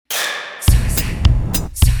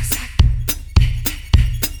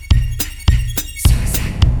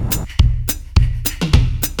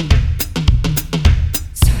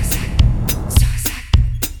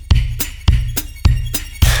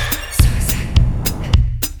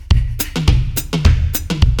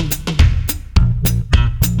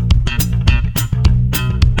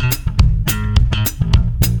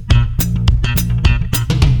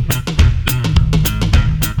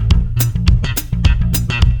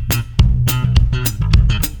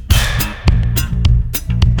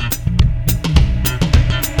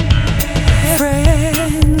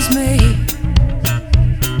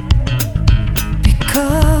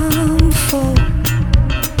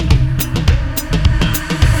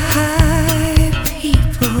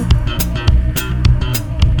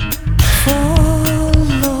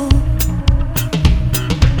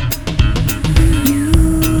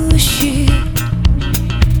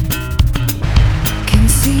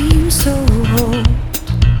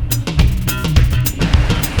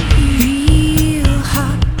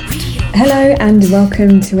and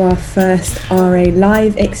welcome to our first RA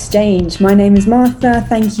Live Exchange. My name is Martha.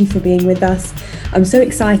 Thank you for being with us. I'm so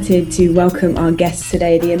excited to welcome our guest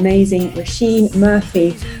today, the amazing Roisin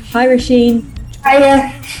Murphy. Hi, Roisin.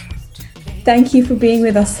 Hiya. Thank you for being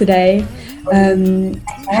with us today.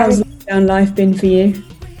 How's lockdown life been for you?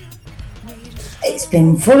 It's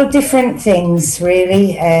been full of different things,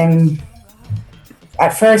 really. At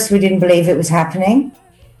first, we didn't believe it was happening.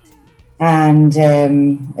 And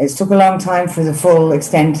it took a long time for the full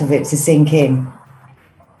extent of it to sink in.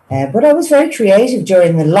 But I was very creative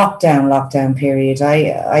during the lockdown period.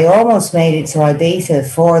 I almost made it to Ibiza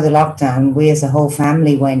for the lockdown. We as a whole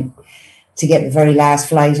family went to get the very last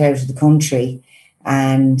flight out of the country.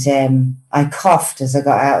 And I coughed as I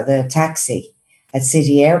got out of the taxi at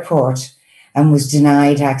City Airport and was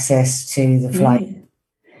denied access to the flight. Right.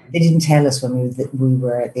 They didn't tell us when we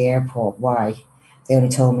were at the airport why. They only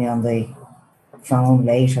told me on the phone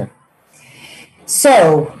later.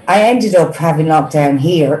 So I ended up having lockdown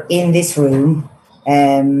here in this room.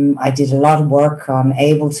 I did a lot of work on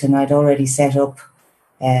Ableton. I'd already set up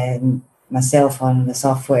myself on the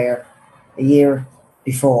software a year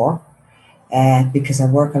before because I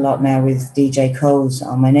work a lot now with DJ Coase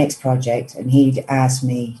on my next project, and he'd asked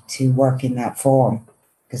me to work in that form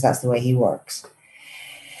because that's the way he works.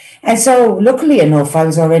 And so, luckily enough, I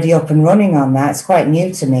was already up and running on that. It's quite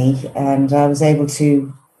new to me, and I was able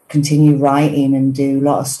to continue writing and do a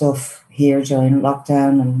lot of stuff here during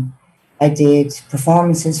lockdown. And I did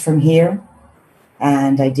performances from here,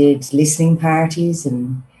 and I did listening parties,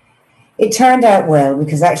 and it turned out well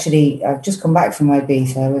because actually I've just come back from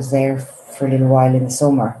Ibiza. I was there for a little while in the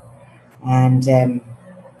summer, and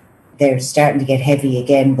they're starting to get heavy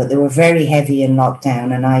again, but they were very heavy in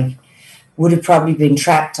lockdown, and I would have probably been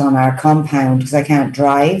trapped on our compound because I can't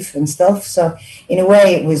drive and stuff. So in a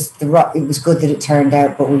way, it was good that it turned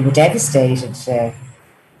out, but we were devastated.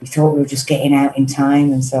 We thought we were just getting out in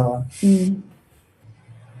time and so on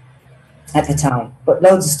at the time. But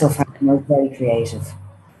loads of stuff happened. I was very creative.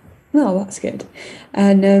 Oh, that's good.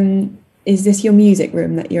 And is this your music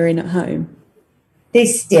room that you're in at home?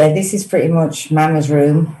 This is pretty much Mama's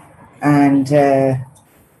room, and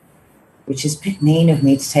which is a bit mean of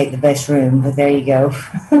me to take the best room, but there you go.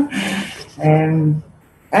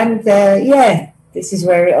 This is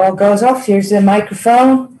where it all goes off. Here's the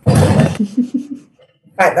microphone. In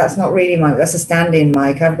fact, that's not really mic. That's a stand-in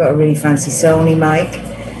mic. I've got a really fancy Sony mic,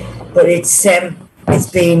 but it's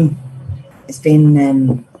been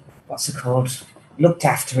what's it called? Looked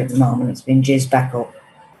after at the moment. It's been jizzed back up.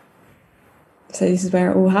 So this is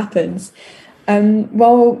where it all happens.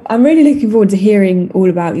 Well, I'm really looking forward to hearing all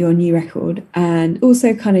about your new record and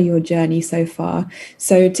also kind of your journey so far.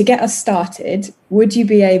 So to get us started, would you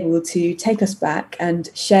be able to take us back and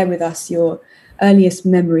share with us your earliest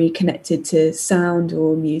memory connected to sound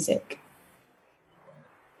or music?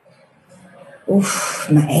 Oof,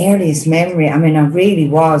 my earliest memory, I mean, I really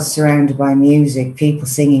was surrounded by music, people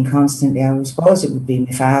singing constantly. I suppose it would be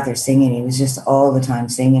my father singing. He was just all the time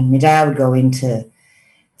singing. My dad would go into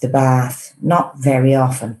the bath, not very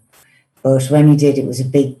often, but when he did, it was a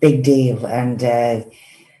big deal. And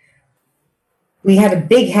we had a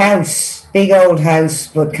big house, big old house,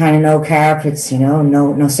 but kind of no carpets,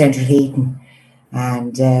 no central heating.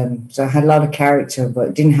 And so I had a lot of character,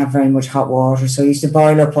 but didn't have very much hot water. So I used to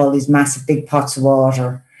boil up all these massive big pots of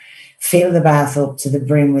water, fill the bath up to the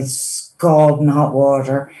brim with scalding hot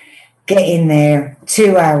water, get in there,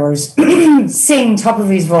 2 hours, sing top of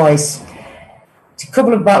his voice, a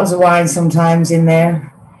couple of bottles of wine sometimes in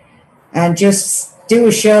there, and just do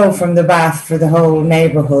a show from the bath for the whole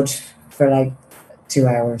neighbourhood for like 2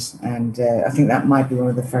 hours. And I think that might be one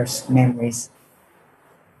of the first memories.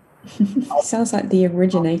 Sounds like the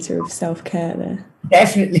originator of self-care there.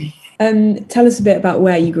 Definitely. Tell us a bit about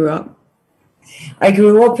where you grew up. I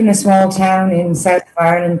grew up in a small town in south of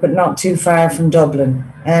Ireland, but not too far from Dublin,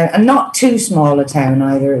 and not too small a town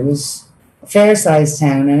either. It was a fair-sized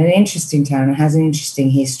town and an interesting town. It has an interesting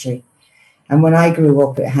history. And when I grew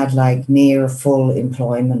up, it had like near full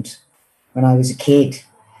employment when I was a kid.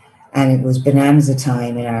 And it was bonanza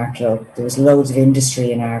time in Arklow. There was loads of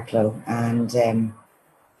industry in Arklow, and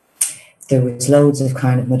there was loads of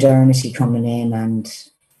kind of modernity coming in, and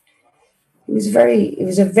it was a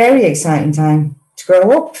very exciting time to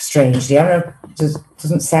grow up, strangely. I don't know, it just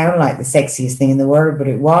doesn't sound like the sexiest thing in the world, but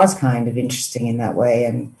it was kind of interesting in that way.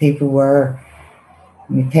 And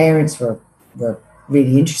my parents were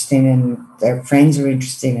really interesting, and their friends were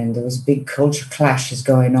interesting, and there was big culture clashes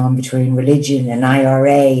going on between religion and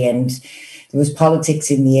IRA, and there was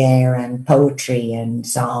politics in the air and poetry and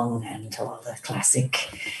song and all the classic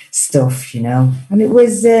stuff, And it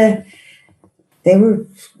was they were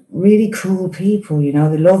really cool people, you know,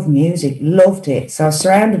 they loved music, loved it. So I was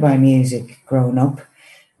surrounded by music growing up.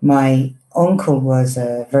 My uncle was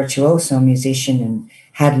a virtuoso musician and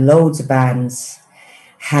had loads of bands,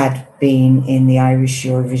 had been in the Irish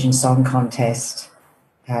Eurovision Song Contest,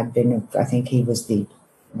 had been, I think he was the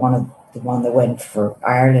one that went for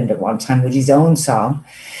Ireland at one time with his own song.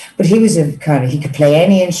 But he was he could play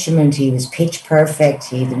any instrument. He was pitch perfect.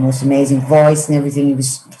 He had the most amazing voice and everything. He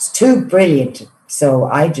was too brilliant. So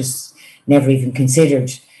I just never even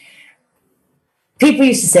considered. People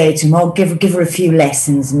used to say to him, "Oh, give her a few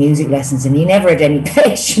lessons, music lessons," and he never had any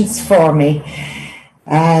patience for me.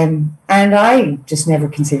 And I just never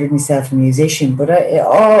considered myself a musician, but it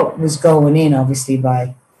all was going in, obviously,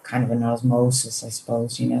 by kind of an osmosis, I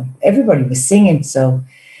suppose, you know. Everybody was singing, so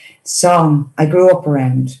song, I grew up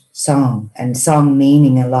around song and song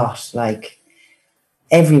meaning a lot. Like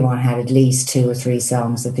everyone had at least 2 or 3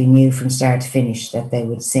 songs that they knew from start to finish that they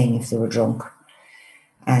would sing if they were drunk.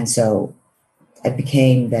 And so it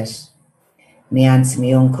became that my aunts and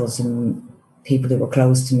my uncles and people that were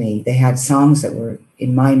close to me, they had songs that were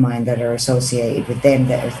in my mind that are associated with them,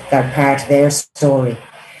 that are part of their story,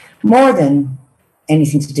 more than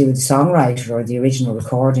anything to do with the songwriter or the original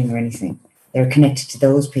recording or anything. They're connected to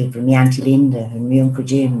those people, my Auntie Linda and my Uncle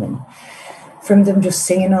Jim, and from them just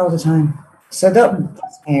singing all the time. So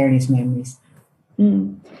that's my earliest memories.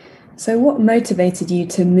 So what motivated you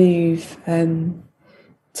to move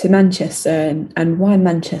to Manchester, and why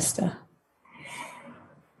Manchester?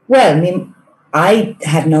 Well, I mean, I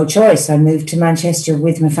had no choice. I moved to Manchester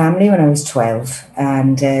with my family when I was 12.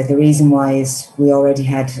 And the reason why is we already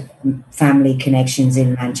had family connections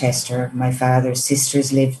in Manchester. My father's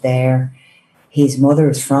sisters lived there. His mother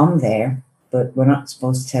is from there, but we're not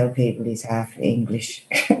supposed to tell people he's half English.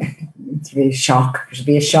 It's really shock. It should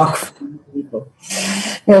be a shock for people.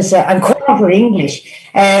 I'm quarter English.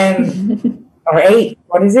 Or 8.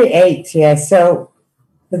 What is it? 8, yeah. So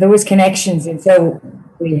there was connections. And so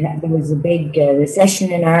there was a big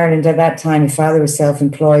recession in Ireland at that time. My father was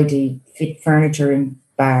self-employed. He fit furniture in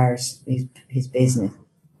bars, his business.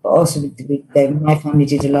 But also, my family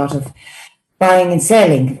did a lot of buying and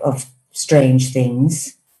selling of strange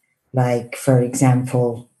things. Like, for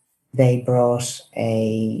example, they brought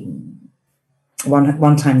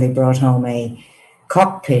one time they brought home a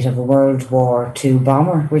cockpit of a World War II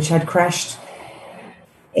bomber, which had crashed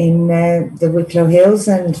in the Wicklow Hills,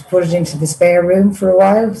 and put it into the spare room for a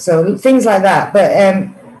while. So things like that. But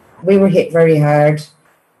we were hit very hard.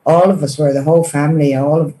 All of us were, the whole family,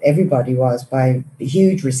 everybody was, by a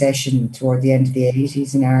huge recession toward the end of the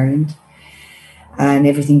 80s in Ireland. And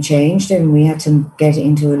everything changed, and we had to get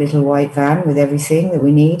into a little white van with everything that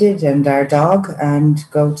we needed and our dog and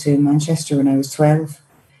go to Manchester when I was 12.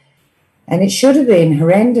 And it should have been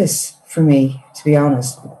horrendous for me, to be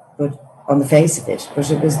honest, but on the face of it,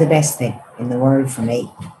 but it was the best thing in the world for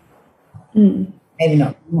me. Maybe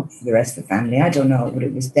not much for the rest of the family, I don't know, but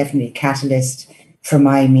it was definitely a catalyst for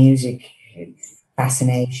my music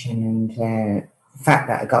fascination, and the fact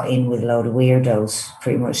that I got in with a load of weirdos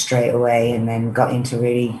pretty much straight away, and then got into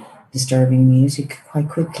really disturbing music quite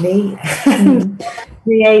quickly and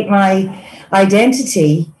create my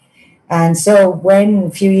identity. And so when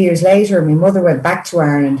a few years later my mother went back to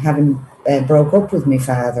Ireland, having broke up with my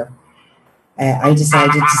father, I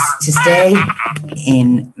decided to stay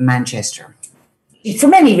in Manchester for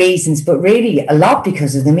many reasons, but really a lot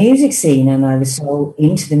because of the music scene. And I was so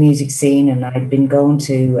into the music scene, and I'd been going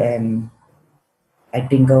to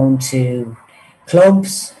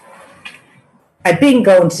clubs. I'd been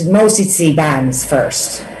going to mostly see bands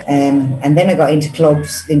first, and then I got into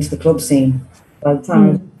the club scene. By the time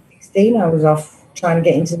I was 16, I was off trying to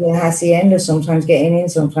get into the Hacienda, sometimes getting in,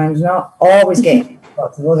 sometimes not, always getting into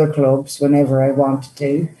lots of other clubs whenever I wanted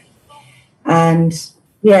to. And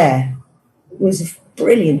yeah, it was a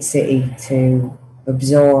brilliant city to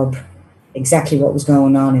absorb exactly what was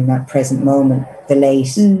going on in that present moment, the late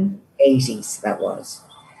 80s that was.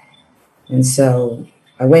 And so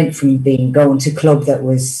I went from going to a club that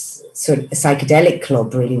was sort of a psychedelic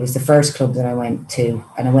club, really was the first club that I went to,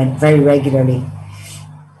 and I went very regularly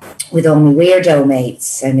with all my weirdo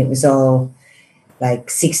mates, and it was all like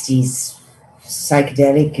 60s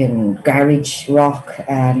psychedelic and garage rock,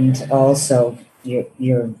 and also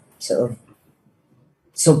your sort of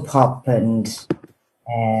Sub Pop and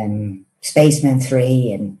Spaceman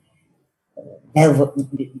 3 and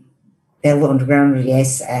Velvet Underground,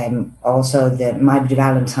 yes, also the My Bloody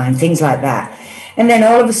Valentine, things like that. And then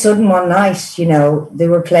all of a sudden one night, they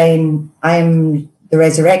were playing I Am the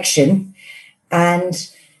Resurrection, and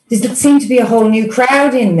there seemed to be a whole new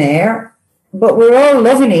crowd in there, but we're all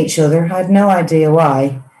loving each other. I had no idea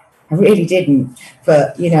why. I really didn't.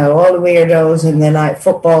 But, you know, all the weirdos and the like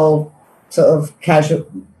football sort of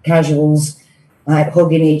casuals like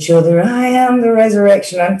hugging each other. I am the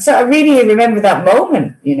resurrection. And so I really remember that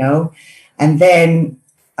moment, you know. And then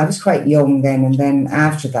I was quite young then. And then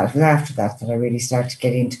after that, it was after that that I really started to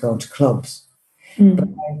get into going to clubs. But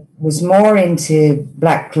I was more into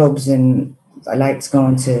black clubs, and I liked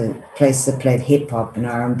going to places that played hip hop and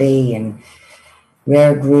R&B and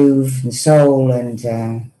rare groove and soul and,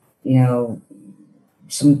 you know,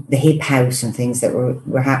 the hip house and things that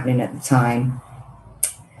were happening at the time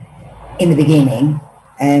in the beginning.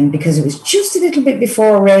 And because it was just a little bit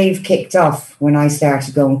before rave kicked off when I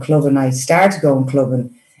started going clubbing. I started going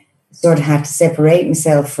clubbing, sort of had to separate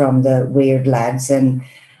myself from the weird lads, and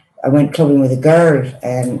I went clubbing with a girl,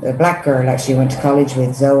 a black girl actually. I went to college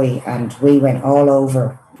with, Zoe, and we went all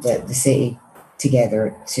over the city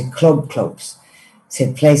together to clubs,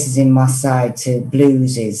 to places in Moss Side, to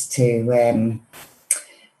Blueses, to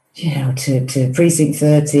you know, to Precinct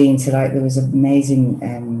 13, to like there was an amazing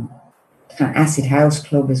kind of acid house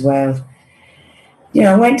club as well. You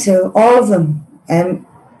know, I went to all of them.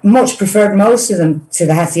 Much preferred most of them to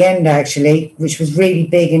the Hacienda, actually, which was really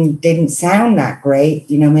big and didn't sound that great.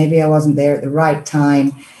 You know, maybe I wasn't there at the right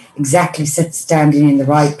time, exactly standing in the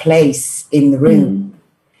right place in the room.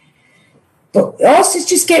 But also it's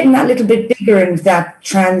just getting that little bit bigger and that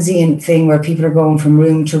transient thing where people are going from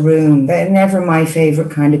room to room. They're never my favourite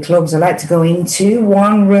kind of clubs. I like to go into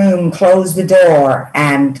one room, close the door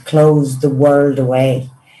and close the world away.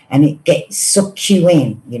 And it sucks you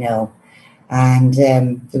in, you know. And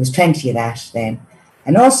there was plenty of that then.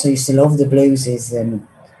 And also used to love the blueses and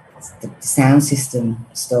the sound system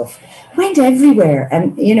stuff. Went everywhere.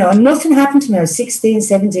 And, you know, nothing happened to me. I was 16,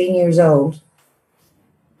 17 years old.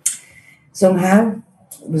 Somehow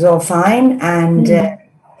it was all fine. And there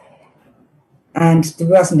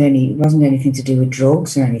wasn't anything to do with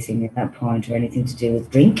drugs or anything at that point, or anything to do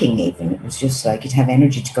with drinking even. It was just like you'd have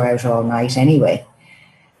energy to go out all night anyway,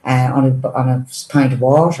 on a pint of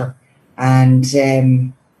water. And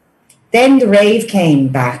then the rave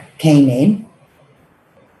came in,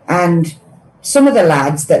 and some of the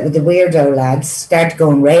lads that were the weirdo lads started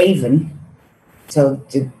going raving. So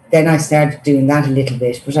then I started doing that a little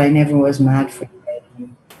bit, but I never was mad for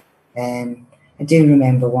raving. I do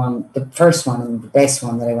remember the first one and the best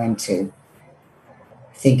one that I went to.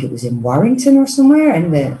 I think it was in Warrington or somewhere,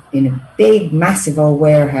 in a big, massive old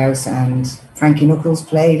warehouse, and Frankie Knuckles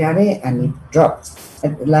played at it, and he dropped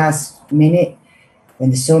at the last minute when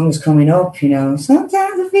the sun was coming up, you know,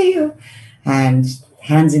 sometimes I feel, and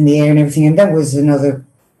hands in the air and everything. And that was another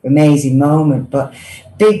amazing moment. But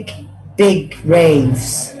big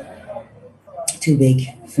raves, too big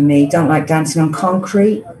for me. Don't like dancing on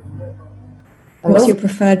concrete. What's your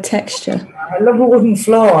preferred texture? I love a wooden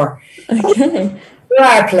floor. Okay.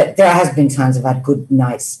 There has been times I've had good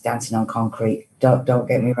nights dancing on concrete. Don't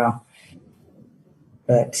get me wrong.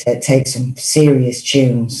 But it takes some serious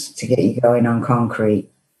tunes to get you going on concrete.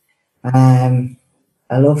 I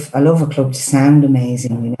love a club to sound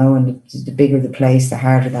amazing, you know, and the bigger the place, the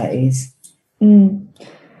harder that is.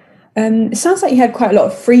 It sounds like you had quite a lot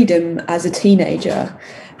of freedom as a teenager.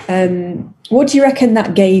 What do you reckon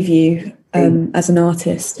that gave you as an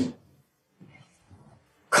artist?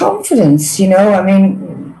 Confidence, you know. I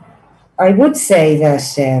mean, I would say that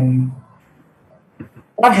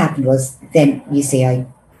what happened was, then, you see,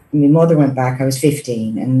 my mother went back, I was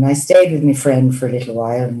 15, and I stayed with my friend for a little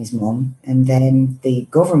while and his mum, and then the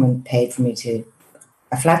government paid for me to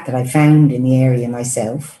a flat that I found in the area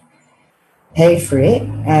myself, paid for it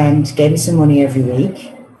and gave me some money every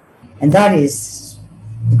week. And that is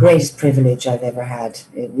the greatest privilege I've ever had.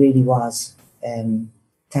 It really was. To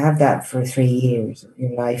have that for 3 years of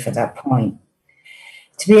your life at that point.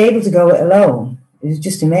 To be able to go it alone, it was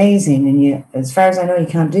just amazing. And as far as I know, you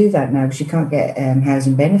can't do that now, because you can't get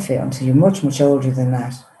housing benefit until you're much, much older than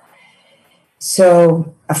that.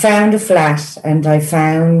 So I found a flat, and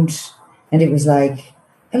it was like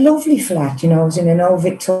a lovely flat, you know. It was in an old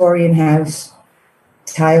Victorian house,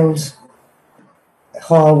 tiled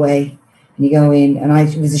hallway, and you go in, and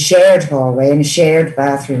it was a shared hallway and a shared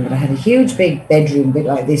bathroom, but I had a huge big bedroom, a bit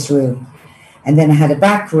like this room, and then I had a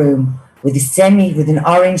back room with an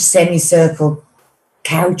orange semicircle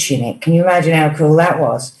couch in it. Can you imagine how cool that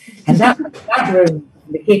was? And that room,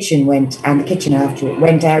 the kitchen after it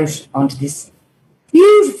went out onto this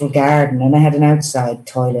beautiful garden, and I had an outside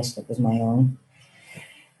toilet that was my own.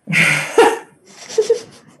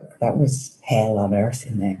 That was hell on earth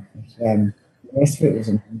in there. The rest of it was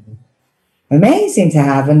amazing to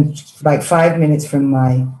have. And like 5 minutes from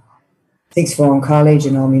my sixth form college,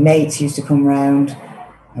 and all my mates used to come round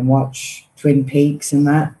and watch Twin Peaks and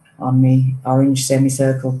that on my orange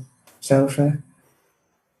semicircle sofa.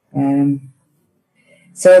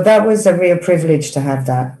 So that was a real privilege to have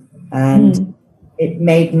that, and it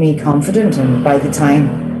made me confident. And by the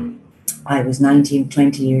time I was 19,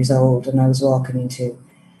 20 years old, and I was walking into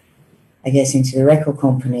the record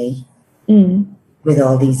company with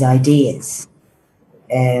all these ideas,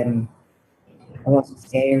 I wasn't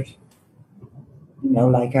scared.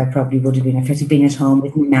 Like I probably would have been if I'd been at home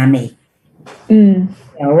with my mammy.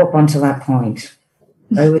 Up until that point,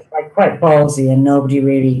 I was like quite ballsy, and nobody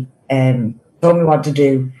really told me what to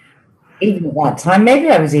do. Even at that time, maybe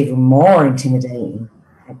I was even more intimidating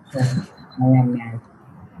than I am now.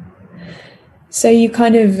 So you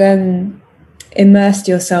kind of immersed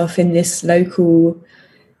yourself in this local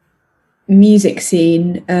music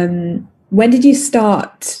scene. When did you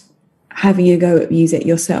start having a go at music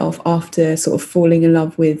yourself after sort of falling in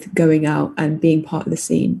love with going out and being part of the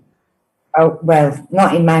scene? Oh, well,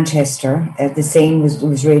 not in Manchester. The scene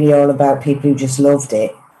was really all about people who just loved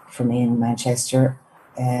it for me in Manchester.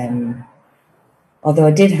 Although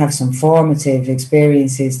I did have some formative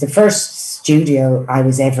experiences. The first studio I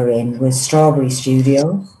was ever in was Strawberry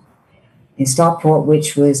Studio in Stockport,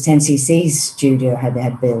 which was 10cc's studio they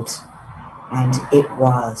had built. And it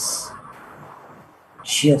was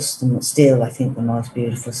just, and still, I think, the most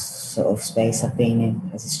beautiful sort of space I've been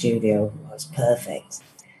in as a studio. It was perfect.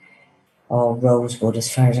 All rosewood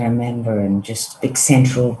as far as I remember, and just big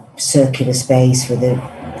central circular space with the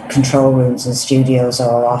control rooms and studios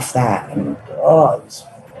all off that. And it was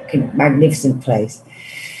a magnificent place.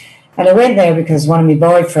 And I went there because one of my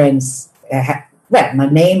boyfriends, my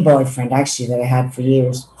main boyfriend actually that I had for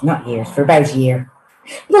about a year,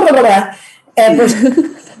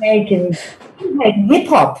 was making hip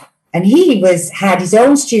hop, and he had his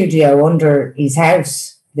own studio under his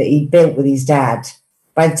house that he built with his dad.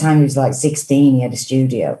 By the time he was like 16, he had a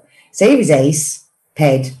studio. So he was ace,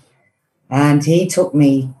 Ped, and he took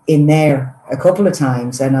me in there a couple of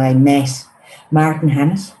times, and I met Martin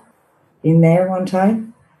Hannett in there one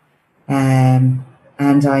time, and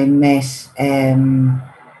I met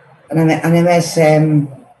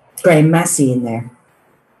Graham Massey in there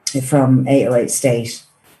from 808 State,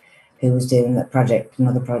 who was doing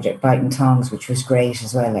another project, Biting Tongues, which was great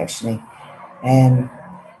as well, actually.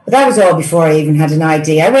 But that was all before I even had an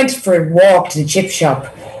ID. I went for a walk to the chip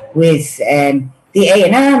shop with the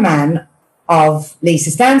A&R man of Lisa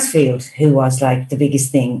Stansfield, who was like the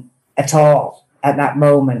biggest thing at all at that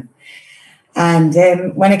moment. And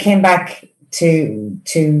when I came back to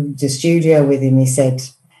the studio with him, he said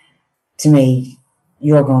to me,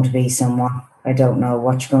 "You're going to be someone. I don't know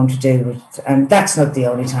what you're going to do." And that's not the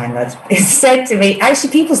only time that it's said to me.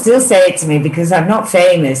 Actually, people still say it to me because I'm not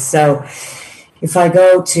famous. So if I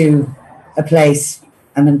go to a place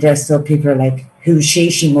and I'm dressed up, people are like, "Who's she?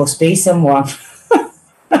 She must be someone."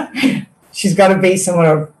 She's got to be someone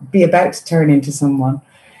or be about to turn into someone.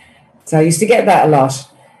 So I used to get that a lot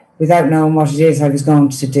without knowing what it is I was going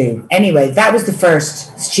to do. Anyway, that was the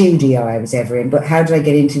first studio I was ever in. But how did I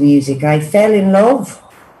get into music? I fell in love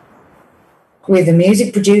with a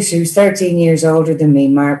music producer who's 13 years older than me,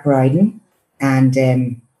 Mark Ryden. And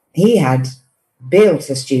he had built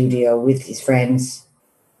a studio with his friends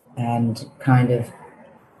and kind of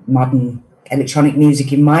modern electronic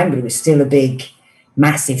music in mind, but it was still a big,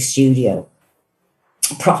 massive studio.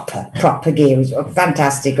 Proper gear. It was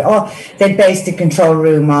fantastic. Oh, they'd based the control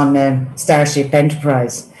room on Starship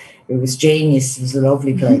Enterprise. It was genius. It was a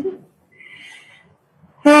lovely place.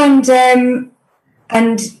 And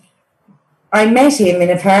I met him in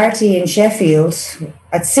a party in Sheffield.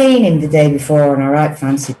 I'd seen him the day before and I right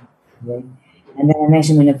fancied him. And then I met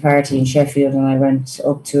him in a party in Sheffield and I went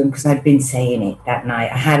up to him because I'd been saying it that night.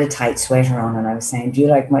 I had a tight sweater on and I was saying, "Do you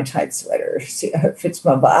like my tight sweater? See how it fits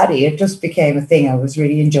my body?" It just became a thing I was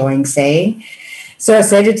really enjoying saying. So I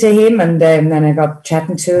said it to him, and then I got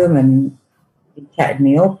chatting to him and he chatted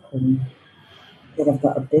me up and said, "I've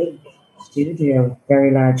got a big studio,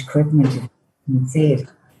 very large equipment. You can see it.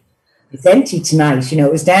 It's empty tonight."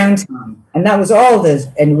 It was downtime. And that was all the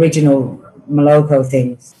original Moloko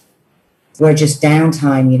things. Were just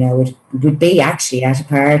downtime, it would be actually at a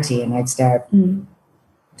party and I'd start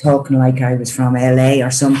talking like I was from LA or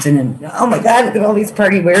something and, "Oh my God, look at all these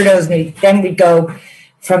party weirdos." And then we'd go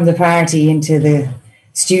from the party into the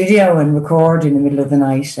studio and record in the middle of the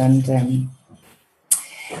night. And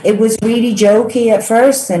it was really jokey at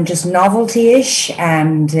first and just novelty-ish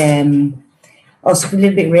and also a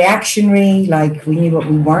little bit reactionary, like we knew what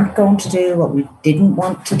we weren't going to do, what we didn't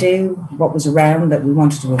want to do, what was around that we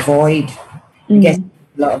wanted to avoid. I guess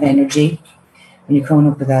a lot of energy when you're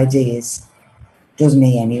coming up with ideas. Does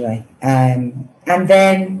me anyway. And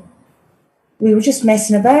then we were just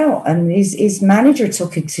messing about, and his manager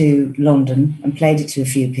took it to London and played it to a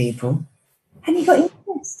few people, and he got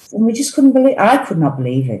impressed. And we just couldn't believe. I could not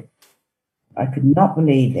believe it. I could not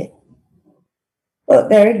believe it. But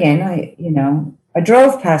there again, I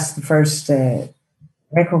drove past the first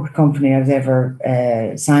record company I was ever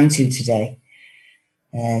signed to today.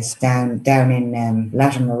 It's down in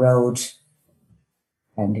Latimer Road,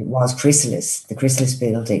 and it was Chrysalis, the Chrysalis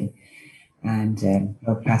building. And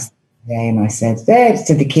drove past today, and I said, "There's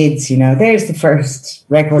to the kids, there's the first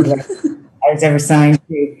record I was ever signed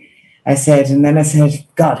to." I said, and then I said,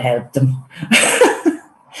 "God help them."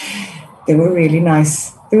 They were really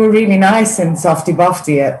nice. They were really nice and softy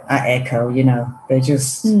bofty at Echo. They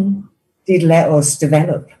just did let us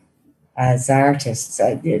develop as artists.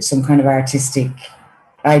 Some kind of artistic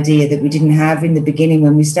idea that we didn't have in the beginning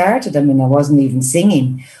when we started. I mean, I wasn't even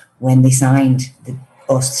singing when they signed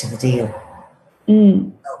us to the deal.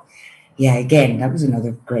 So, yeah, again, that was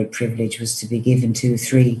another great privilege, was to be given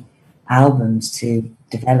 2-3 albums to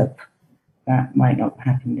develop. That might not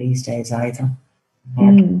happen these days either.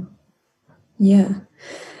 Yeah.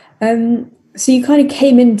 So you kind of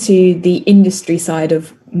came into the industry side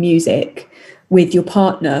of music with your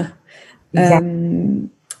partner. Exactly.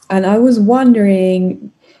 And I was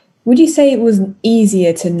wondering, would you say it was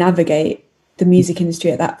easier to navigate the music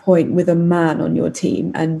industry at that point with a man on your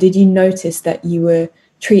team? And did you notice that you were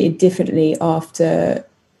treated differently after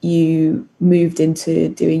you moved into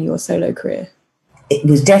doing your solo career? It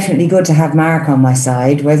was definitely good to have Mark on my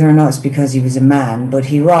side, whether or not it's because he was a man, but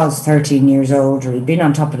he was 13 years older. He'd been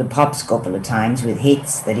on top of the pops a couple of times with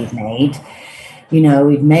hits that he'd made.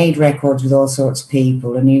 He'd made records with all sorts of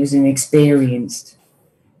people, and he was inexperienced.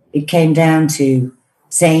 It came down to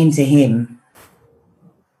saying to him,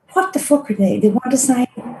 "What the fuck are they? They want to sign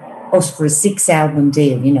us for a 6-album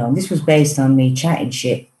deal, and this was based on me chatting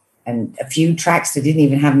shit and a few tracks that didn't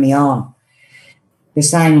even have me on. They're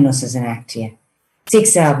signing us as an act here.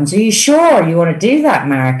 6 albums. Are you sure you want to do that,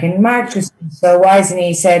 Mark?" And Mark was so wise, and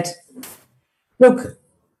he said, "Look,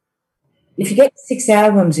 if you get 6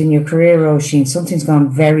 albums in your career, Roisin, something's gone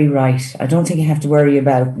very right. I don't think you have to worry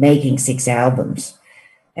about making 6 albums."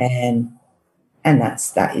 And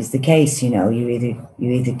that is the case, you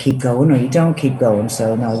either keep going or you don't keep going.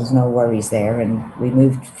 So no, there's no worries there, and we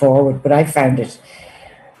moved forward. But I found it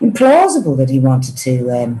implausible that he wanted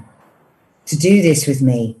to do this with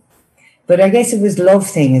me. But I guess it was love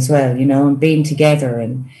thing as well, and being together.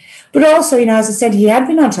 But also, as I said, he had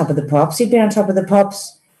been on top of the pops. He'd been on top of the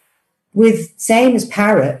pops with, same as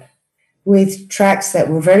Parrot, with tracks that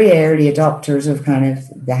were very early adopters of kind of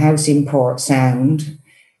the house import sound.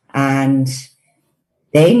 And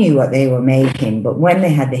they knew what they were making. But when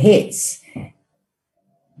they had the hits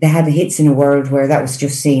in a world where that was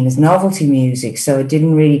just seen as novelty music. So it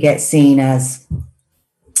didn't really get seen as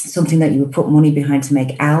something that you would put money behind to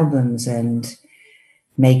make albums and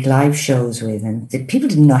make live shows with. And people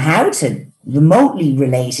didn't know how to remotely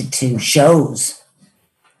relate it to shows,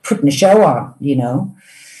 putting a show on,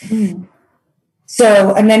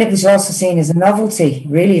 So, and then it was also seen as a novelty,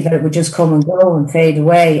 really, that it would just come and go and fade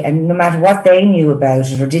away. And no matter what they knew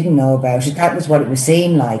about it or didn't know about it, that was what it was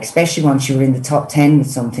seen like, especially once you were in the top 10 with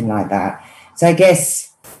something like that. So I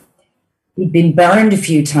guess he'd been burned a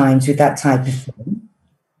few times with that type of thing.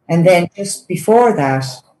 And then just before that,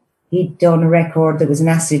 he'd done a record that was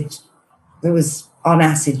on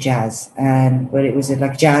acid jazz, but it was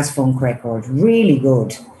a jazz funk record, really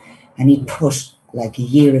good. And he'd put like a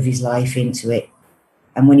year of his life into it.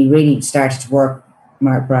 And when he really started to work,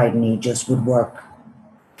 Mark Brydon, he just would work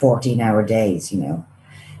 14-hour days,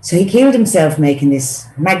 So he killed himself making this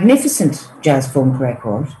magnificent jazz funk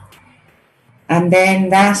record. And then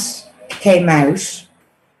that came out,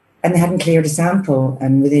 and they hadn't cleared a sample,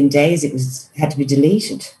 and within days it had to be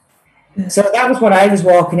deleted. Yeah. So that was what I was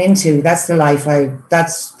walking into. That's the life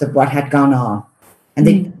what had gone on. And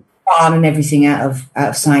they'd gone and everything out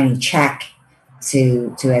of signing Chak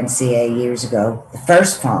to NCA years ago, the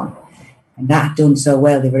first Fawn. And that had done so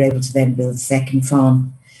well, they were able to then build the second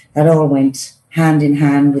Fawn. That all went hand in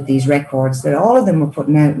hand with these records that all of them were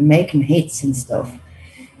putting out and making hits and stuff.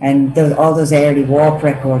 And all those early Warp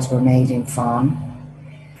records were made in Fawn.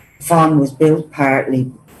 Fawn was built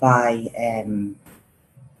partly by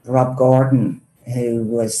Rob Gordon, who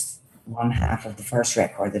was one half of the first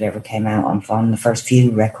record that ever came out on Fawn, the first few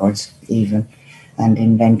records even, and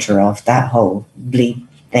inventor of that whole bleep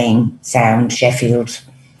thing, sound, Sheffield,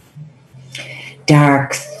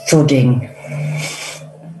 dark, thudding,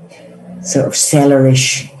 sort of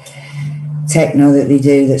cellarish techno that they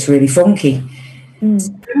do that's really funky.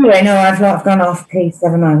 Anyway, no, I've gone off piece,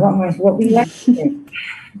 haven't I? What were you asking?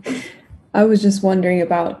 I was just wondering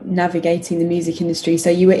about navigating the music industry. So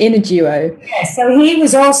you were in a duo. Yeah, so he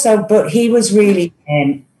was also, but he was really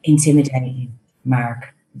intimidating,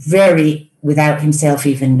 Mark. Very, without himself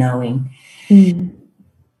even knowing.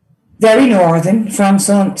 Very northern, from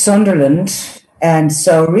Sunderland, and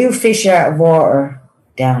so real fish out of water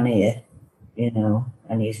down here, you know,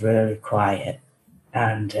 and he's really quiet,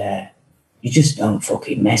 and you just don't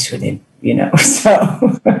fucking mess with him, you know.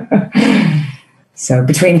 So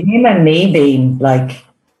between him and me being like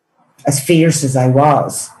as fierce as I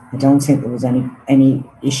was, I don't think there was any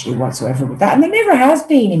issue whatsoever with that, and there never has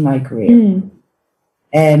been in my career.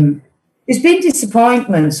 There's been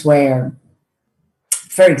disappointments where,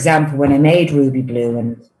 for example, when I made Ruby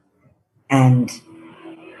Blue and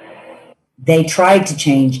they tried to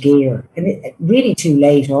change gear, and really too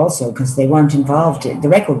late also, because they weren't involved. The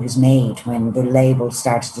record was made when the label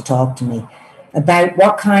started to talk to me about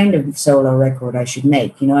what kind of solo record I should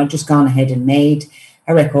make. You know, I'd just gone ahead and made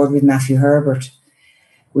a record with Matthew Herbert,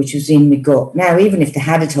 which was in my gut. Now, even if they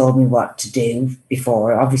had told me what to do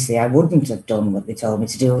before, obviously I wouldn't have done what they told me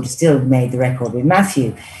to do. I would have still made the record with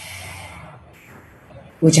Matthew,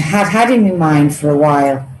 which I had in my mind for a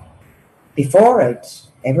while before I'd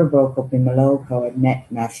ever broke up in Moloko. I'd met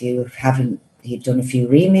Matthew, he'd done a few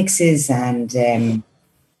remixes, and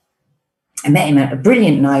I met him at a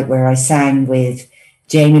brilliant night where I sang with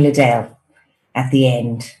Jamie Liddell at the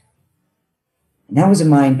end. And that was a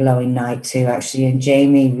mind-blowing night too, actually. And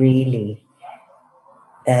Jamie really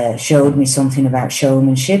showed me something about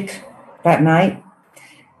showmanship that night.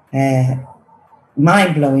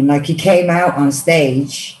 Mind-blowing. Like, he came out on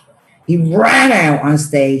stage, he ran out on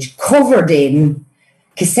stage covered in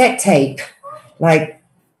cassette tape, like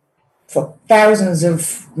for thousands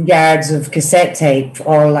of yards of cassette tape,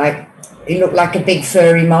 all like, he looked like a big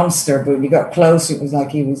furry monster, but when you got close, it was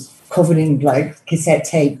like he was covered in like cassette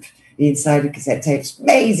tape, the inside of cassette tape. It's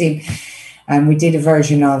amazing. And we did a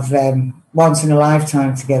version of Once in a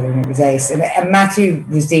Lifetime together, and it was ace. And Matthew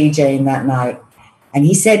was DJing that night, and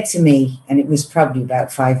he said to me, and it was probably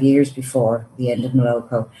about 5 years before the end of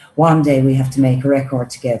Moloko, one day we have to make a record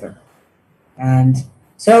together. And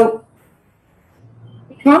so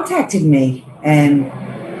he contacted me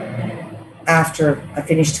after I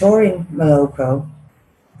finished touring Moloko,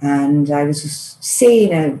 and I was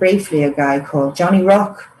seeing briefly a guy called Johnny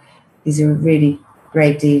Rock. He's a really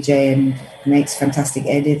great DJ and makes fantastic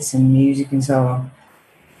edits and music and so on.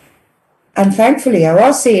 And thankfully I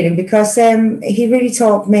was seeing him because he really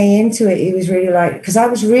talked me into it. He was really like, because I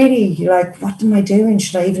was really like, what am I doing?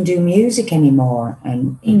 Should I even do music anymore?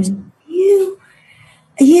 And he was,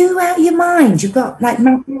 are you out of your mind? You've got like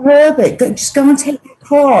Matthew Herbert, just go and take the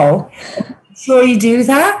call. Sure you do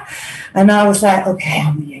that? And I was like, okay,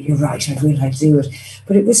 yeah, you're right, I'd really like to do it.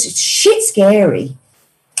 But it was shit scary.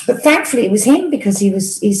 But thankfully it was him, because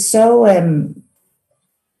he's so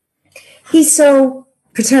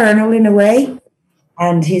paternal in a way,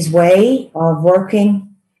 and his way of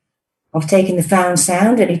working, of taking the found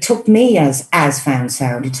sound, and he took me as found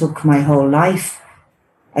sound. He took my whole life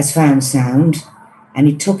as found sound, and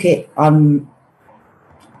he took it on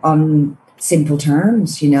simple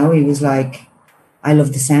terms. You know, he was like, I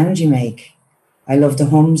love the sound you make. I love the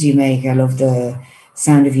hums you make. I love the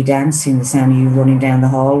sound of you dancing, the sound of you running down the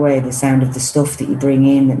hallway, the sound of the stuff that you bring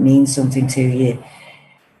in that means something to you.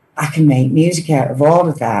 I can make music out of all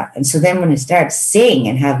of that. And so then when I started to sing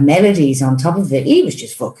and have melodies on top of it, he was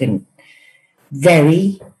just fucking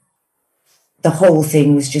the whole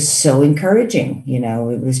thing was just so encouraging, you know.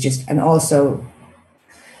 It was just, and also,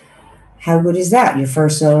 how good is that? Your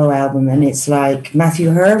first solo album, and it's like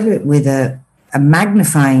Matthew Herbert with a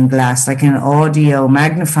magnifying glass, like an audio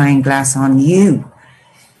magnifying glass on you.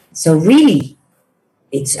 So really,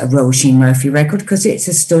 it's a Roisin Murphy record because it's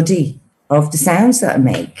a study of the sounds that I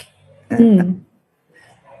make.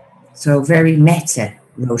 So very meta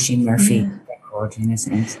Roisin Murphy record in a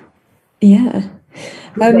sense. Yeah.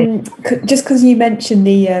 Just because you mentioned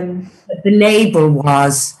the label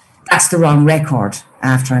was, that's the wrong record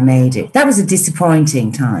after I made it. That was a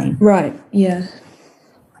disappointing time. Right, yeah.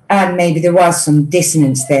 And maybe there was some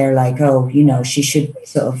dissonance there, like, oh, you know, she should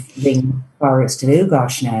sort of ring Forest to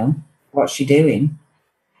Lugos now. What's she doing?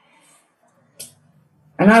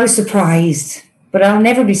 And I was surprised, but I'll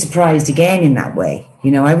never be surprised again in that way.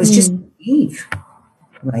 You know, I was just naive.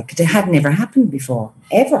 Like, it had never happened before,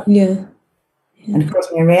 ever. Yeah. And of course,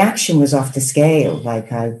 my reaction was off the scale.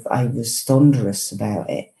 Like, I was thunderous about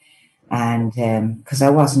it. And because I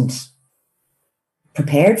wasn't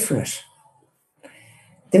prepared for it.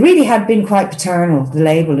 they really had been quite paternal, the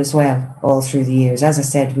label as well, all through the years. As I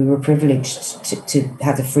said, we were privileged to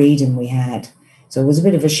have the freedom we had. So it was a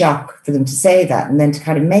bit of a shock for them to say that, and then to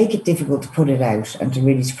kind of make it difficult to put it out and to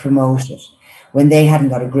really to promote it when they hadn't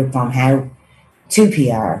got a grip on how to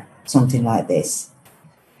PR something like this.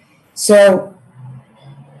 So,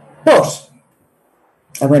 but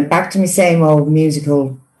I went back to my same old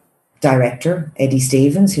musical director, Eddie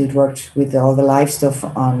Stevens, who'd worked with all the live stuff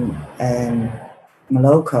on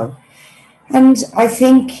Moloko. And I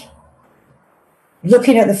think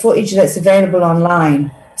looking at the footage that's available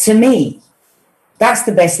online, to me, that's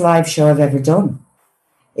the best live show I've ever done.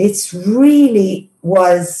 It's really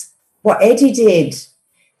was what Eddie did,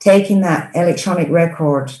 taking that electronic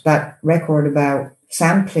record, that record about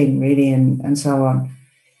sampling really and so on,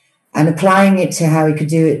 and applying it to how we could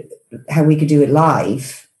do it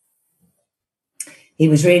live. He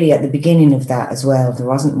was really at the beginning of that as well. There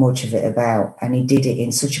wasn't much of it about, and he did it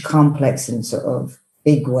in such a complex and sort of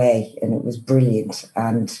big way, and it was brilliant.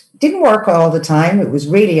 And didn't work all the time. It was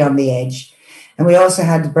really on the edge. And we also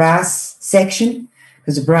had the brass section,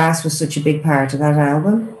 because the brass was such a big part of that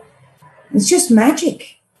album. It's just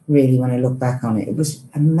magic, really, when I look back on it. It was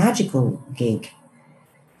a magical gig.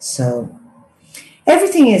 So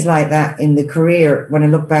everything is like that in the career when I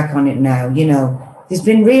look back on it now. You know, there's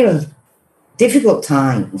been real difficult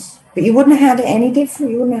times, but you wouldn't have had it any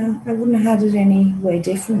different. I wouldn't have had it any way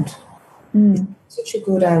different. It's such a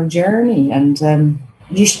good journey, and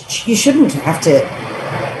you shouldn't have to.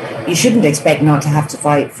 You shouldn't expect not to have to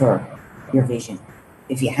fight for your vision.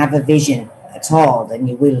 If you have a vision at all, then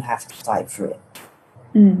you will have to fight for it.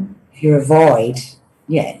 If you're a void,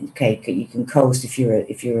 yeah, okay, you can coast if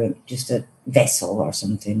you're just a vessel or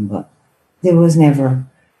something. But there was never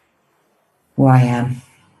who I am.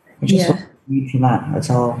 I just don't need for that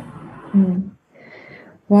at all.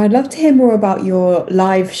 Well, I'd love to hear more about your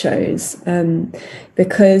live shows,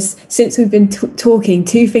 because since we've been talking,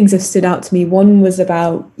 two things have stood out to me. One was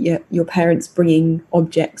about your parents bringing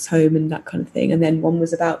objects home and that kind of thing, and then one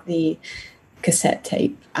was about the cassette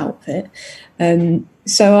tape outfit.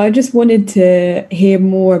 So I just wanted to hear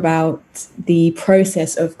more about the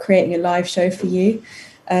process of creating a live show for you,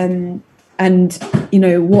 and you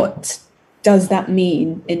know, what does that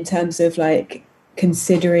mean in terms of like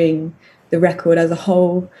considering the record as a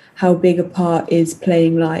whole? How big a part is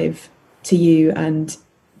playing live to you and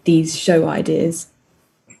these show ideas?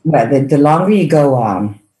 Well, the longer you go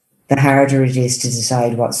on, the harder it is to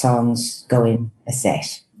decide what songs go in a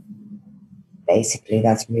set. Basically,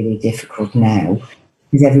 that's really difficult now,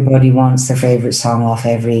 because everybody wants their favourite song off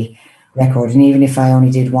every record. And even if I only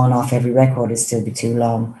did one off every record, it'd still be too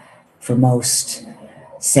long for most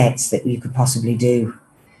sets that you could possibly do.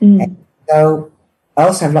 So I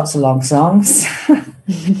also have lots of long songs.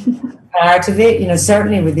 Part of it, you know,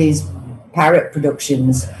 certainly with these Parrot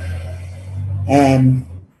productions, they're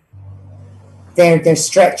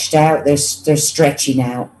stretched out, they're stretching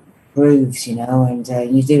out grooves, you know, and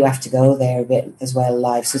you do have to go there a bit as well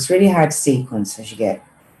live. So it's really hard to sequence as you get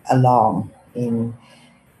along in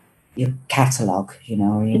your catalogue, you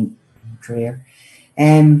know, or in your career.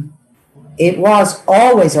 It was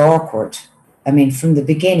always awkward. I mean, from the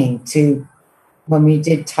beginning to when we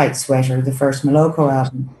did Tight Sweater, the first Moloko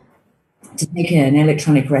album, to take an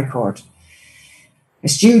electronic record, a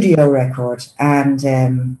studio record, and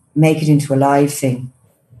make it into a live thing.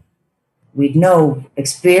 We'd no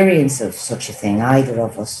experience of such a thing, either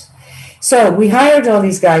of us. So we hired all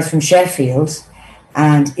these guys from Sheffield,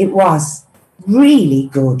 and it was really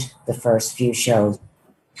good, the first few shows.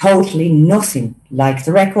 Totally nothing like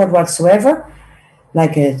the record whatsoever,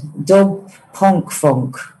 like a dub punk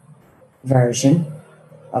funk version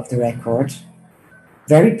of the record.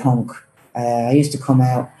 Very punk. I used to come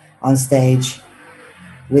out on stage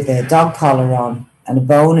with a dog collar on and a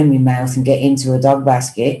bone in my mouth and get into a dog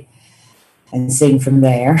basket and sing from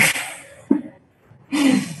there.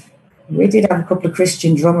 We did have a couple of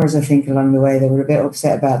Christian drummers, I think, along the way. They were a bit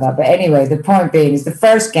upset about that. But anyway, the point being is the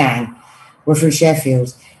first gang were from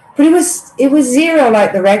Sheffield. But it was zero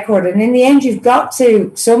like the record. And in the end, you've got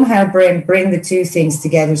to somehow bring the two things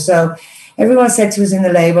together. So everyone said to us in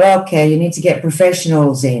the label, okay, you need to get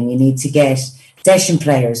professionals in. You need to get session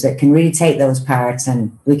players that can really take those parts,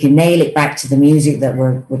 and we can nail it back to the music that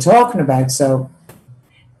we're talking about. So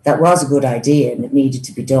that was a good idea, and it needed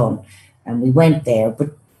to be done. And we went there, but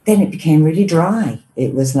then it became really dry.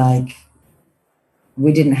 It was like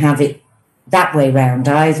we didn't have it that way round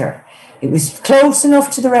either. It was close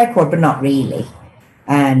enough to the record, but not really.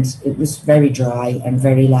 And it was very dry and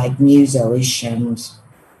very like muso-ish, and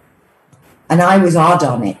I was odd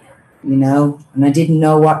on it. you know, and I didn't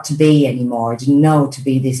know what to be anymore. I didn't know to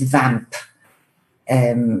be this vamp,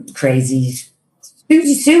 crazy,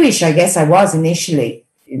 Suey-ish, I guess I was initially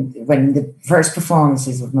when the first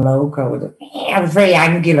performances of Moloko. I was very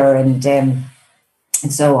angular and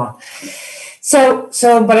so on. So,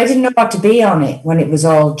 but I didn't know what to be on it when it was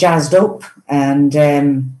all jazzed up, and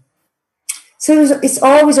so it's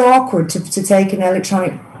always awkward to take an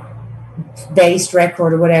electronic based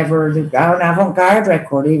record or whatever, an avant-garde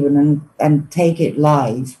record even, and take it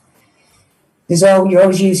live. You're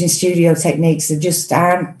always using studio techniques that just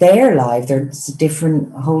aren't there live. It's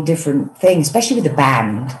a whole different thing, especially with the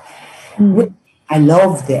band. Mm. I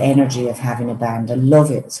love the energy of having a band. I love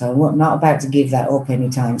it. So I'm not about to give that up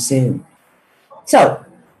anytime soon. So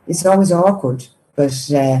it's always awkward. But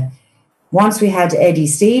once we had Eddie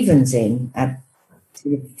Stevens in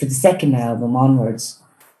for the second album onwards,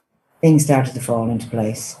 things started to fall into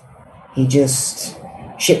place. He just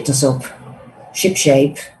shipped us up,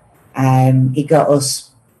 shipshape. He got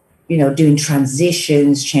us, doing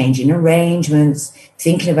transitions, changing arrangements,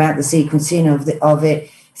 thinking about the sequencing of it,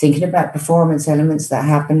 thinking about performance elements that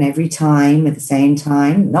happen every time at the same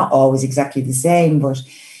time, not always exactly the same, but,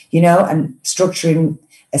 and structuring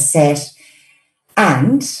a set,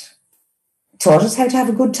 and taught us how to have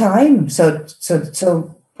a good time.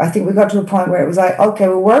 So I think we got to a point where it was like, okay,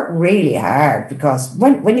 we'll work really hard, because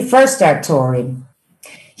when you first start touring,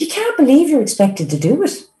 you can't believe you're expected to do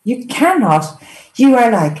it. You cannot. You are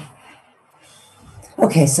like,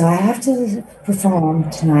 okay, so I have to perform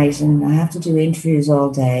tonight and I have to do interviews all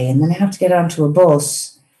day, and then I have to get onto a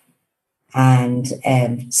bus and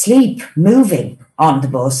sleep moving on the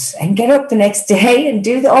bus and get up the next day and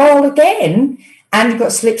do it all again. And you've got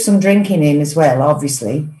to slip some drinking in as well,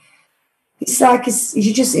 obviously. It's like,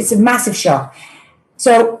 it's a massive shock.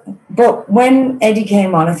 So, but when Eddie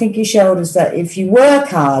came on, I think he showed us that if you work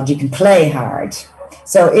hard, you can play hard.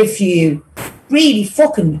 So if you really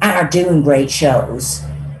fucking are doing great shows,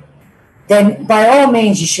 then by all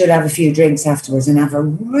means you should have a few drinks afterwards and have a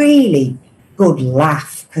really good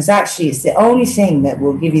laugh, because actually it's the only thing that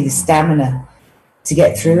will give you the stamina to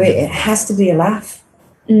get through it. It has to be a laugh.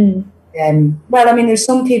 Mm. Well, I mean, there's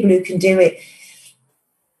some people who can do it.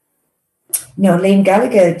 Liam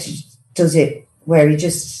Gallagher does it where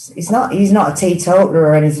he's not a teetotaler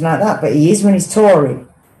or anything like that, but he is when he's touring.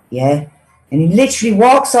 Yeah. And he literally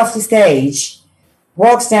walks off the stage,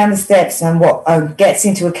 walks down the steps and gets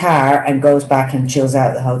into a car and goes back and chills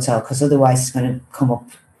out at the hotel, because otherwise it's going to come up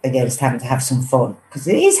against having to have some fun. Because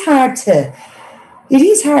it is hard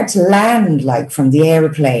to land, like, from the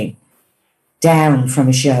aeroplane down from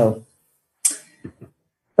a show.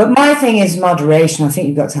 But my thing is moderation. I think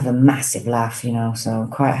you've got to have a massive laugh, so I'm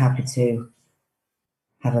quite happy to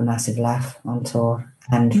have a massive laugh on tour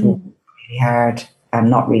and really hard and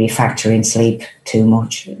not really factor in sleep too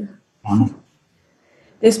much.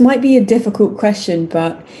 This might be a difficult question,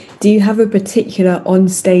 but do you have a particular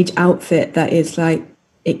on-stage outfit that is, like,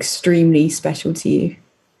 extremely special to you?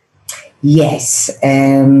 Yes.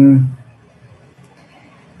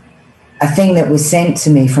 A thing that was sent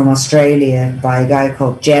to me from Australia by a guy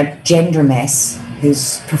called Gendermess,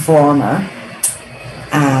 who's a performer,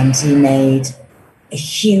 and he made a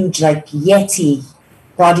huge, like, Yeti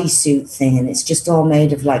bodysuit thing, and it's just all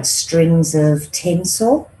made of, like, strings of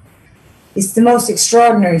tinsel. It's the most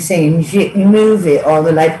extraordinary thing. If you move it, all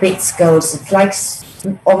the, like, bits go. It's like,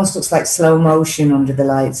 almost looks like slow motion under the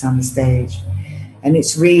lights on the stage, and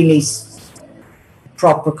it's really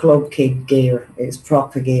proper club kid gear. It's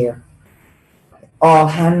proper gear. All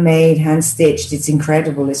handmade, hand-stitched. It's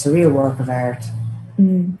incredible. It's a real work of art.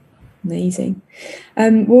 Amazing.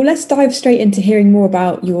 Well, let's dive straight into hearing more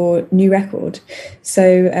about your new record.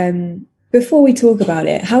 So before we talk about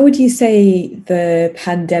it, how would you say the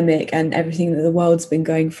pandemic and everything that the world's been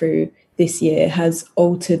going through this year has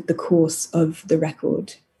altered the course of the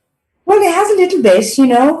record? Well, it has a little bit,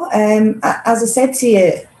 as I said to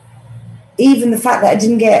you, even the fact that I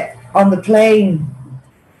didn't get on the plane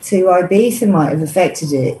to Ibiza might have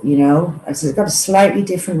affected it, So it's got a slightly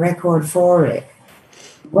different record for it.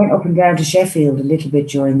 Went up and down to Sheffield a little bit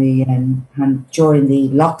during the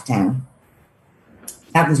lockdown.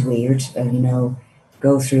 That was weird,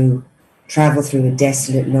 travel through a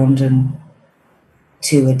desolate London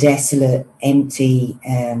to a desolate, empty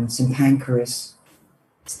St Pancras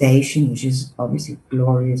station, which is obviously a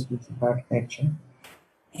glorious piece of architecture.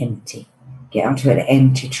 Empty. Get onto an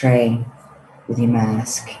empty train with your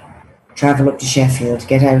mask, travel up to Sheffield,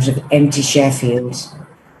 get out of empty Sheffield,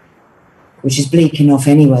 which is bleak enough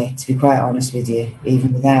anyway, to be quite honest with you,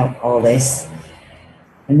 even without all this.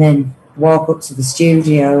 And then walk up to the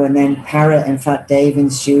studio, and then Parrot and Fat Dave in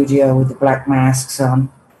the studio with the black masks on,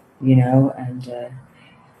 you know, and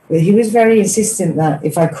but he was very insistent that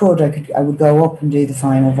if I would go up and do the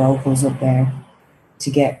final vocals up there to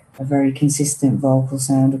get a very consistent vocal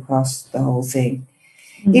sound across the whole thing.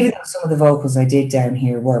 Mm-hmm. Even though some of the vocals I did down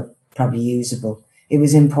here were probably usable, it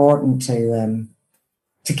was important to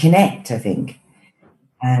connect, I think,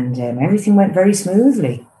 and everything went very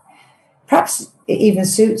smoothly. Perhaps it even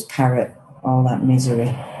suits Parrot, all that misery,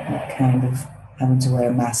 that kind of having to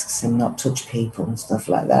wear masks and not touch people and stuff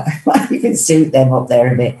like that. Might even suit them up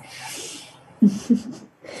there a bit.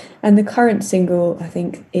 And the current single, I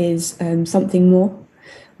think, is Something More,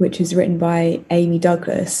 which is written by Amy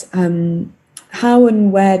Douglas. How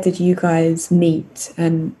and where did you guys meet,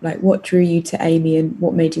 and like what drew you to Amy and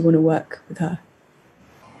what made you want to work with her?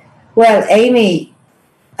 Well, Amy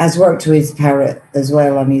has worked with Parrot as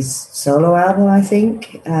well on his solo album, I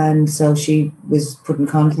think, and so she was put in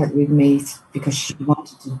contact with me because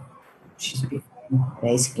she's a big fan,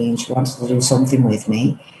 basically, and she wanted to do something with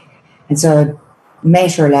me. And so I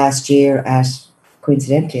met her last year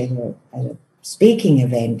coincidentally at a speaking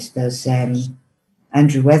event that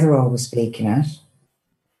Andrew Weatherall was speaking at.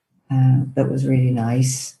 That was really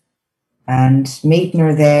nice. And meeting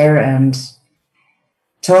her there and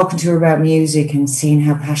talking to her about music and seeing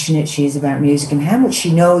how passionate she is about music and how much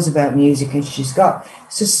she knows about music, and she's got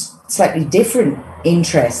just slightly different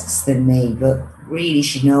interests than me, but really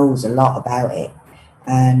she knows a lot about it.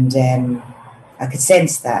 And I could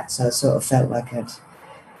sense that, so I sort of felt like I'd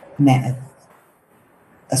met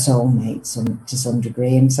a soulmate to some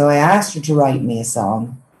degree. And so I asked her to write me a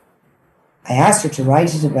song. I asked her to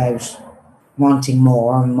write it about wanting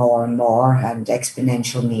more and more and more and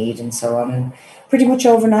exponential need and so on. And pretty much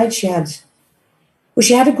overnight she had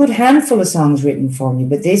a good handful of songs written for me,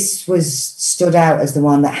 but this stood out as the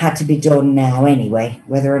one that had to be done now anyway.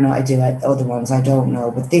 Whether or not I do other ones, I don't know.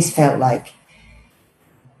 But this felt like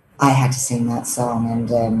I had to sing that song,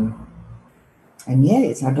 and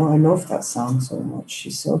yeah, I love that song so much.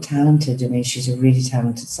 She's so talented. I mean, she's a really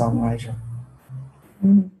talented songwriter.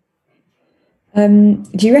 Mm.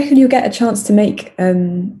 Do you reckon you'll get a chance to make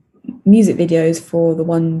music videos for the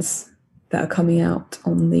ones that are coming out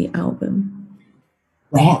on the album?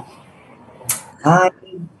 Well, I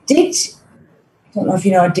don't know if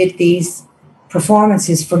you know, I did these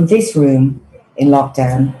performances from this room in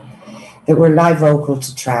lockdown that were live vocal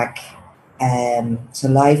to track. So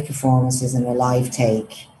live performances and a live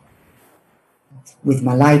take with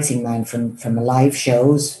my lighting man from the live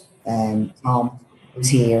shows. Tom was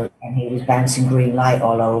here and he was bouncing green light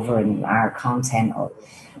all over, and our content.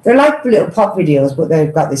 They're like little pop videos, but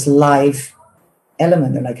they've got this live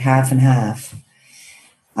element. They're like half and half.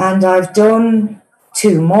 And I've done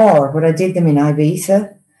 2 more, but I did them in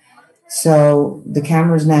Ibiza. So the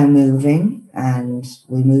camera's now moving and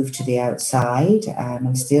we moved to the outside, and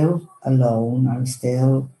I'm still alone. I'm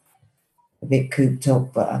still a bit cooped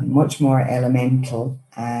up, but I'm much more elemental,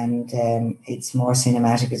 and it's more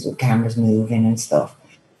cinematic as the camera's moving and stuff.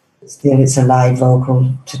 Still, it's a live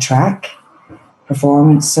vocal to track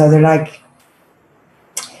performance. So they're like,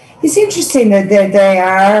 it's interesting that they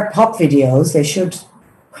are pop videos. They should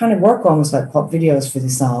kind of work almost like pop videos for the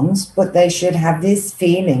songs, but they should have this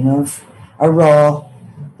feeling of a raw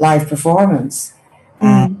live performance.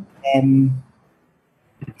 And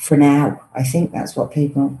for now, I think that's what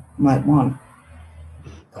people might want.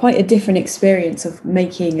 Quite a different experience of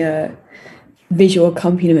making a visual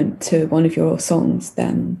accompaniment to one of your songs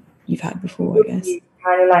than you've had before, I guess.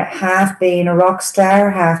 Kind of like half being a rock star,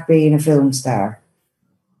 half being a film star.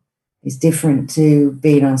 It's different to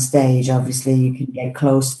being on stage. Obviously, you can get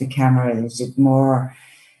close to the camera. There's a more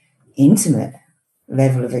intimate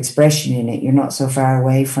level of expression in it. You're not so far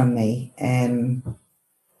away from me. And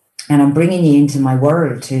I'm bringing you into my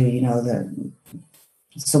world too, you know, the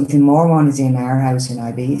Something More one is in our house in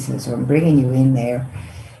Ibiza. So I'm bringing you in there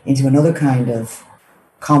into another kind of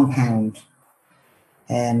compound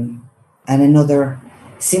and another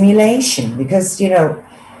simulation, because, you know,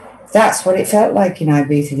 that's what it felt like in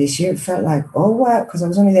Ibiza this year. It felt like, oh, wow, because I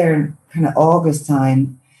was only there in kind of August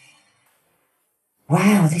time.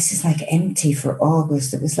 Wow, this is like empty for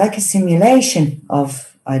August. It was like a simulation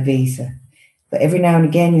of Ibiza. But every now and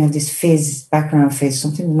again, you have this fizz, background fizz,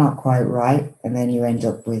 something's not quite right. And then you end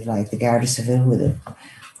up with like the Garda Civil with a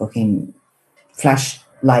fucking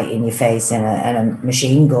flashlight in your face and a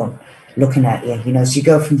machine gun looking at you. You know, so you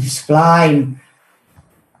go from the sublime,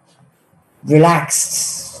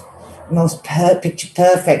 relaxed, most picture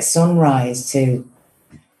perfect sunrise to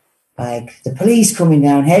like the police coming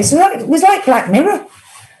down here. So it was like Black Mirror.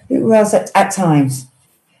 It was at times.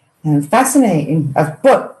 and fascinating.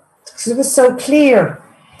 But it was so clear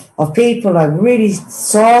of people. I really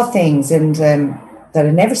saw things and that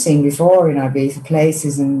I'd never seen before in Ibiza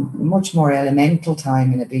places, and much more elemental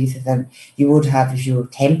time in Ibiza than you would have if you were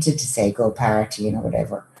tempted to say go partying or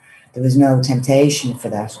whatever. There was no temptation for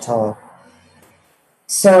that at all.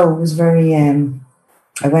 So it was very.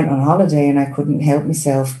 I went on holiday and I couldn't help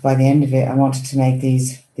myself. By the end of it, I wanted to make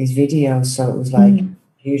these videos. So it was like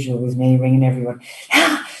usual with me ringing everyone.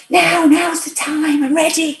 Now's the time. I'm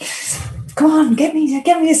ready. Come on, get me a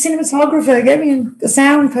cinematographer, get me a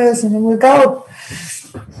sound person, and we'll go.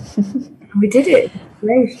 And we did it.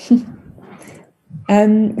 Great.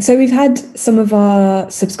 So we've had some of our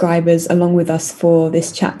subscribers along with us for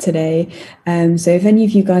this chat today. So if any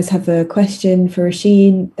of you guys have a question for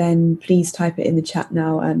Roisin, then please type it in the chat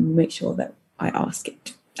now and make sure that I ask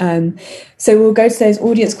it. So we'll go to those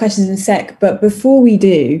audience questions in a sec. But before we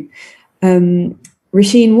do,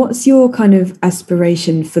 Roisin, what's your kind of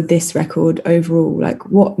aspiration for this record overall? Like,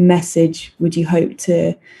 what message would you hope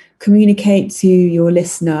to communicate to your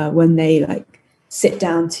listener when they like sit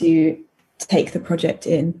down to take the project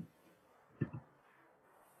in?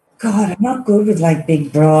 God, I'm not good with like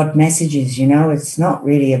big broad messages, you know. It's not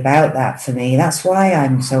really about that for me. That's why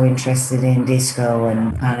I'm so interested in disco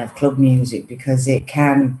and kind of club music, because it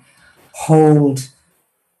can hold.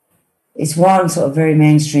 It's one sort of very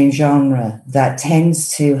mainstream genre that tends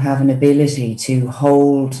to have an ability to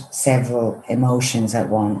hold several emotions at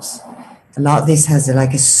once. A lot of this has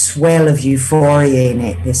like a swell of euphoria in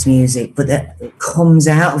it, this music, but that it comes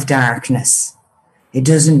out of darkness. It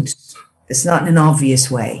doesn't, it's not in an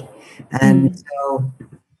obvious way. And so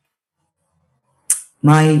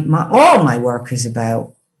my all my work is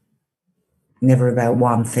never about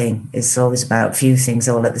one thing. It's always about a few things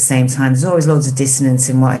all at the same time. There's always loads of dissonance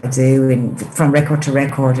in what I do, and from record to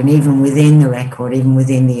record, and even within the record, even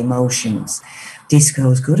within the emotions.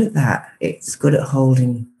 Disco is good at that. It's good at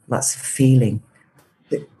holding lots of feeling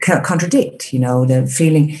that can't contradict, you know, the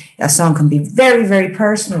feeling. A song can be very, very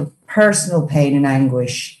personal pain and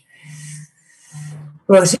anguish,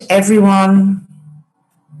 but everyone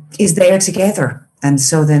is there together. And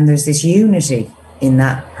so then there's this unity in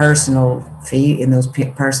that in those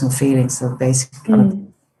personal feelings. So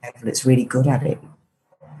basically, it's really good at it.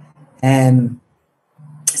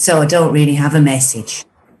 So I don't really have a message.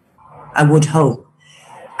 I would hope.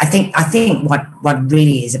 I think what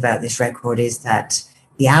really is about this record is that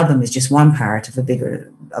the album is just one part of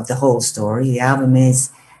the whole story. The album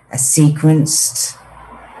is a sequenced.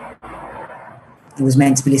 It was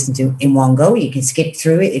meant to be listened to in one go. You can skip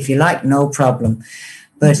through it if you like, no problem.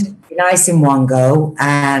 But nice in one go,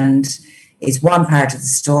 and it's one part of the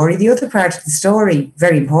story. The other part of the story,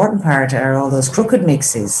 very important part, are all those crooked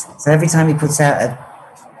mixes. So every time he puts out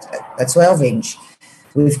a 12-inch,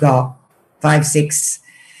 we've got 5-6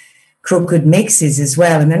 crooked mixes as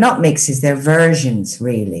well. And they're not mixes, they're versions,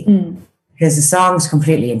 really. Because the song's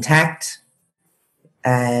completely intact.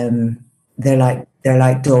 They're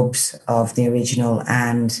like dubs of the original,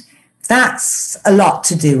 and that's a lot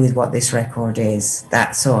to do with what this record is.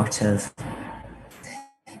 That sort of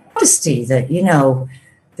honesty that, you know,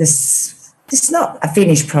 this is not a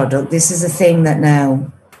finished product. This is a thing that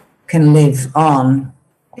now can live on.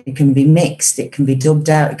 It can be mixed, it can be dubbed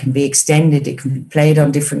out, it can be extended, it can be played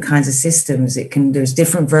on different kinds of systems. There's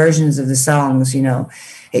different versions of the songs, you know.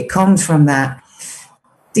 It comes from that,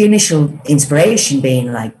 the initial inspiration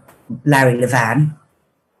being like Larry Levan,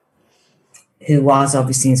 who was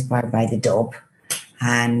obviously inspired by the dub,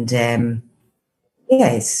 and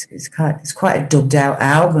it's quite a dubbed out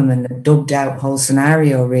album and a dubbed out whole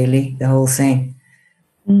scenario, really, the whole thing.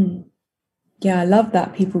 Yeah, I love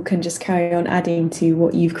that people can just carry on adding to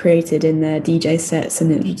what you've created in their DJ sets,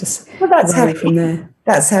 and it'll just run from there.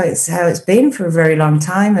 That's how it's been for a very long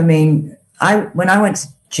time. I mean, when I went to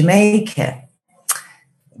Jamaica,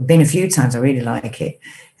 been a few times, I really like it.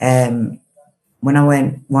 When I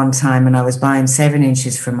went one time and I was buying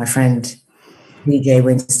 7-inches from my friend DJ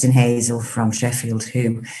Winston Hazel from Sheffield,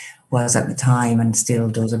 who was at the time and still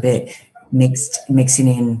does a bit mixing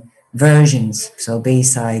in versions, so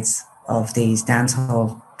B-sides of these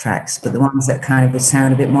dancehall tracks, but the ones that kind of would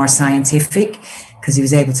sound a bit more scientific, because he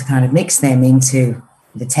was able to kind of mix them into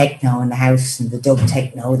the techno and the house and the dub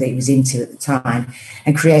techno that he was into at the time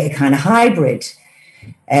and create a kind of hybrid.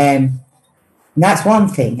 And that's one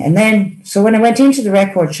thing. And then, so when I went into the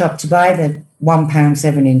record shop to buy the £1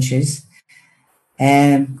 7-inches,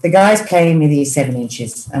 the guy's playing me these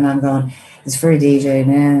 7-inches, and I'm going, it's for a DJ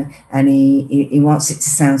now, and he wants it to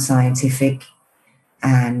sound scientific,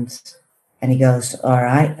 and And he goes, all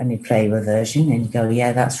right. And he'd play a version and he'd go,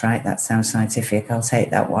 yeah, that's right. That sounds scientific. I'll take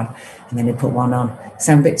that one. And then he'd put one on,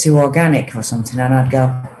 sound a bit too organic or something. And I'd go,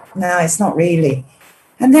 no, it's not really.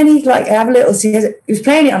 And then he'd like have a little, he was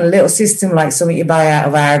playing it on a little system like something you buy out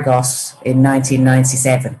of Argos in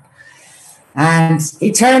 1997. And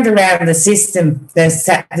he turned around the system, the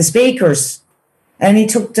speakers, and he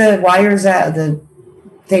took the wires out of the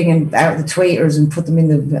thing and out of the tweeters and put them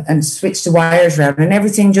in and switched the wires around, and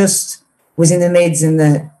everything just was in the mids and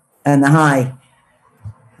the high.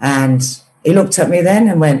 And he looked at me then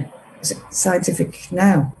and went, is it scientific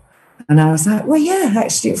now? And I was like, well, yeah,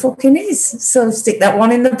 actually it fucking is. So stick that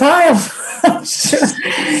one in the pile.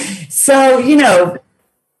 So, you know,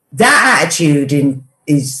 that attitude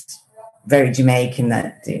is very Jamaican,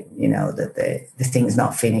 that, you know, that the thing's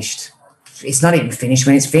not finished. It's not even finished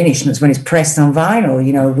when it's finished. It's when it's pressed on vinyl.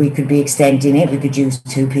 You know, we could be extending it. We could use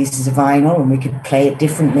 2 pieces of vinyl and we could play it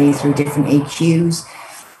differently through different EQs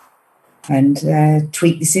and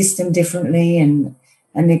tweak the system differently. And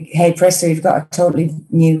hey, presto, you've got a totally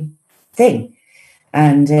new thing.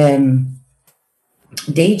 And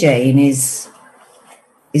DJing is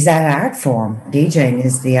that art form. DJing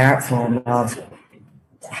is the art form of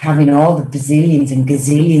having all the bazillions and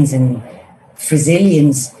gazillions and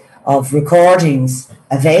frizillions of recordings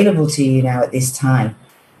available to you now at this time.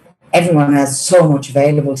 Everyone has so much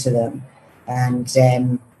available to them. And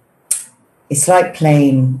it's like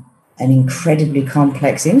playing an incredibly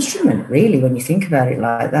complex instrument, really, when you think about it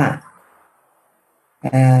like that.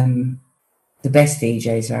 The best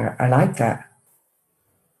DJs are like that.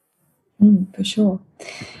 For sure.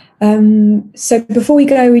 So before we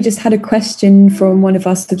go, we just had a question from one of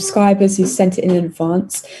our subscribers who sent it in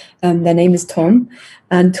advance. Their name is Tom.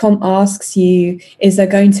 And Tom asks you, is there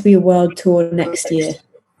going to be a world tour next year?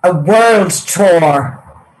 A world tour,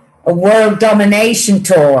 a world domination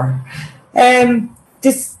tour.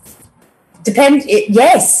 This depends.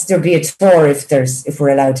 Yes, there'll be a tour if we're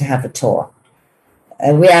allowed to have a tour.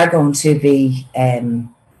 We are going to be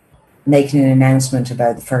making an announcement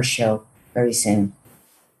about the first show very soon.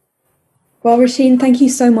 Well, Roisin, thank you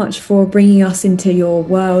so much for bringing us into your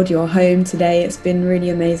world, your home today. It's been really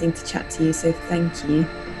amazing to chat to you, so thank you.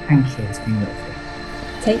 Thank you, it's been lovely.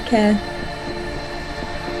 Take care.